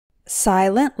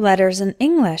Silent Letters in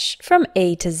English from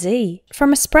A to Z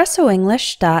from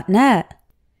EspressoEnglish.net.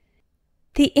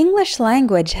 The English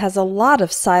language has a lot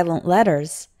of silent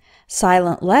letters.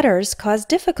 Silent letters cause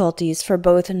difficulties for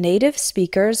both native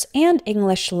speakers and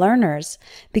English learners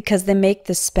because they make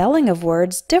the spelling of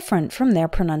words different from their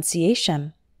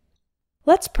pronunciation.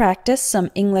 Let's practice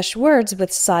some English words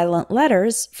with silent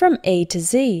letters from A to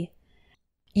Z.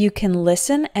 You can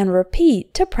listen and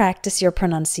repeat to practice your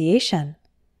pronunciation.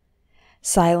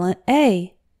 Silent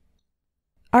A.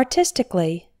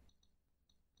 Artistically.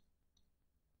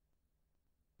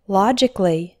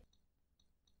 Logically.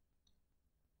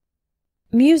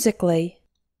 Musically.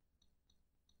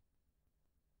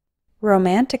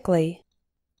 Romantically.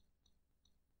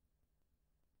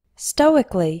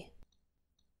 Stoically.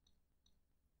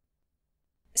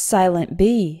 Silent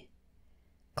B.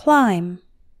 Climb.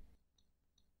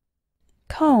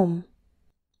 Comb.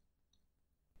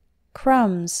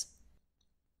 Crumbs.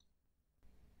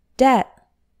 Debt.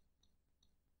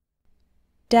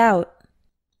 Doubt.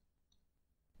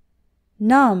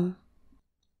 Numb.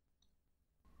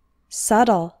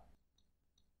 Subtle.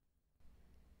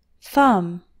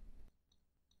 Thumb.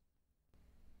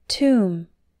 Tomb.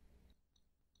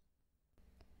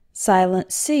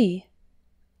 Silent C.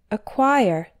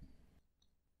 Acquire.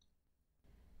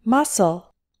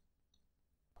 Muscle.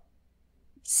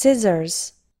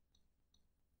 Scissors.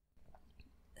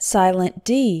 Silent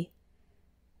D.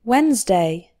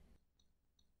 Wednesday.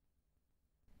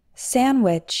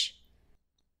 Sandwich.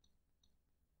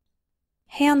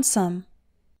 Handsome.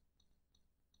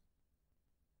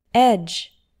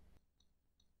 Edge.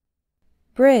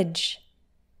 Bridge.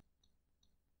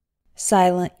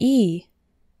 Silent E.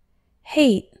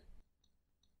 Hate.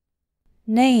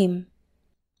 Name.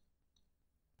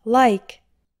 Like.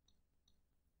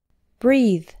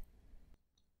 Breathe.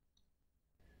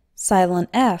 Silent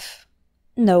F.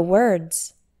 No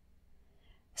words.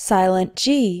 Silent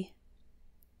G.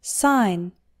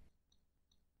 Sign.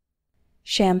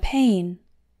 Champagne.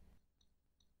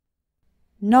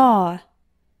 Gnaw.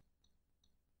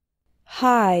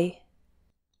 High.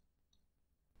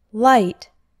 Light.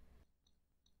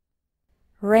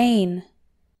 Rain.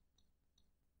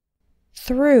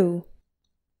 Through.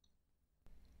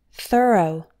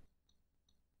 Thorough.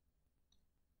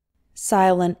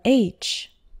 Silent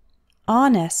H.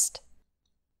 Honest.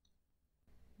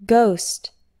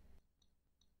 Ghost.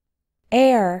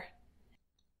 Air.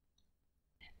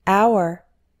 Hour.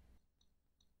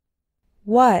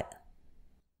 What.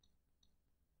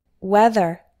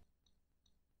 Weather.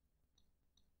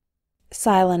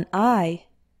 Silent I.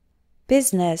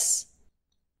 Business.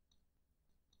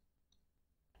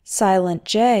 Silent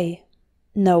J.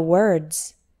 No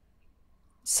words.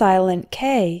 Silent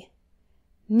K.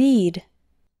 Need.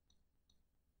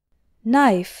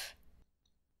 Knife.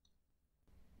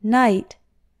 Night.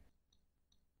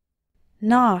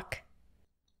 Knock.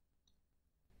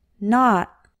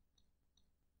 Not.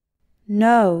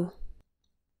 No.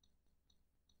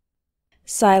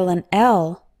 Silent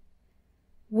L.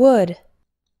 Would.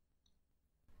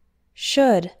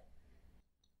 Should.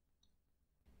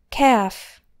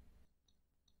 Calf.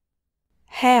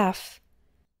 Half.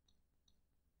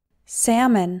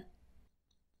 Salmon.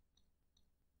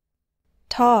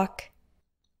 Talk.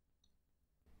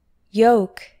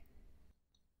 Yoke.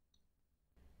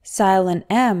 Silent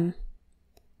M.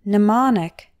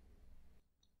 Mnemonic.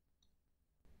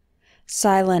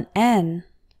 Silent N.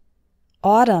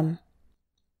 Autumn.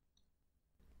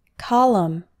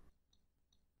 Column.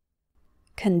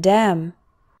 Condemn.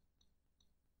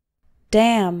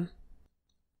 Dam.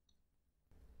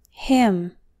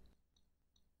 Hymn.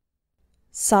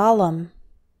 Solemn.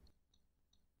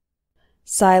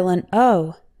 Silent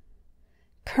O.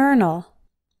 Kernel.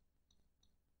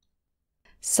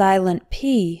 Silent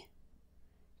P.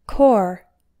 Core.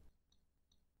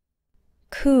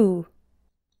 Coup.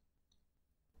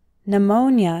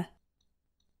 Pneumonia.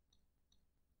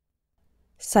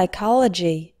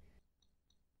 Psychology.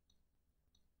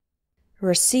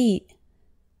 Receipt.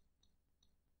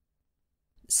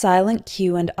 Silent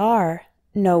Q and R.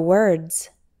 No words.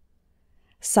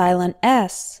 Silent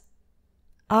S.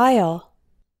 Aisle.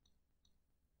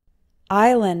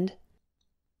 Island.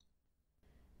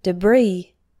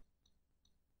 Debris.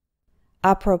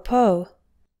 Apropos.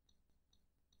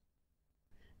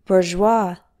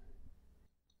 Bourgeois.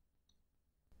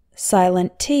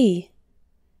 Silent T.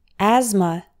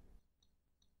 Asthma.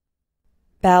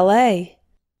 Ballet.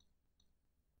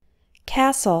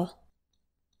 Castle.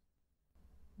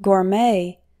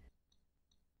 Gourmet.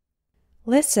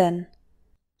 Listen.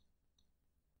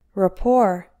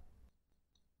 Rapport.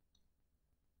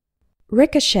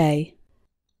 ricochet,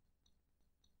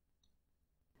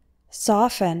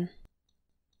 soften,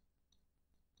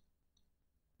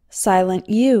 silent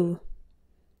U,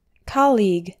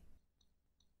 colleague,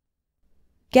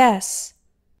 guess,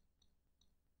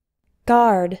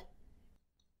 guard,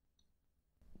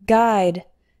 guide,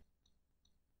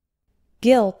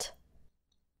 guilt,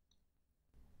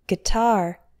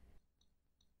 guitar,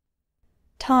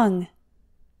 tongue,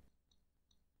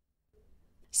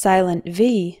 silent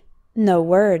V, no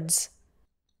words,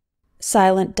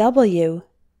 silent W,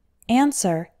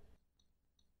 answer,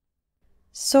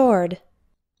 sword,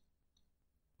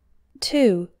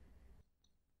 two,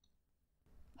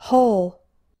 whole,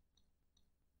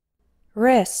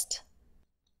 wrist,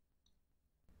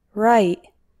 right,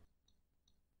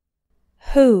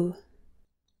 who,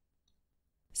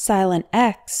 silent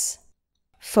X,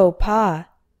 faux pas.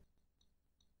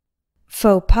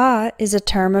 Faux pas is a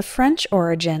term of French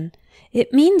origin.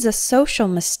 It means a social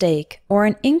mistake or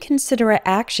an inconsiderate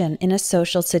action in a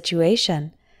social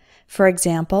situation. For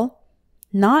example,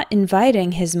 not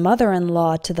inviting his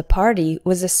mother-in-law to the party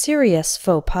was a serious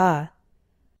faux pas.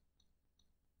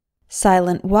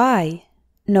 Silent Y,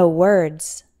 no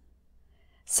words.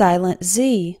 Silent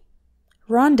Z,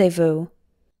 rendezvous.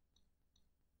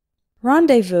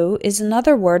 Rendezvous is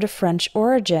another word of French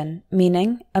origin,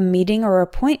 meaning a meeting or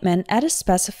appointment at a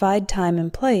specified time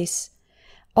and place.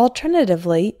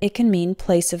 Alternatively, it can mean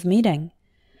place of meeting.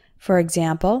 For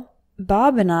example,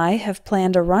 Bob and I have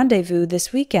planned a rendezvous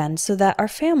this weekend so that our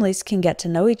families can get to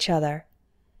know each other.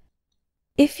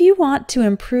 If you want to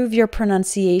improve your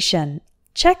pronunciation,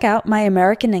 check out my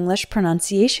American English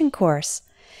pronunciation course.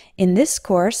 In this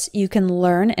course, you can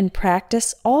learn and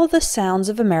practice all the sounds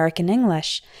of American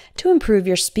English to improve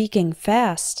your speaking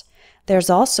fast. There's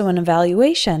also an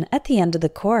evaluation at the end of the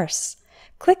course.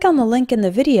 Click on the link in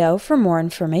the video for more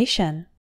information.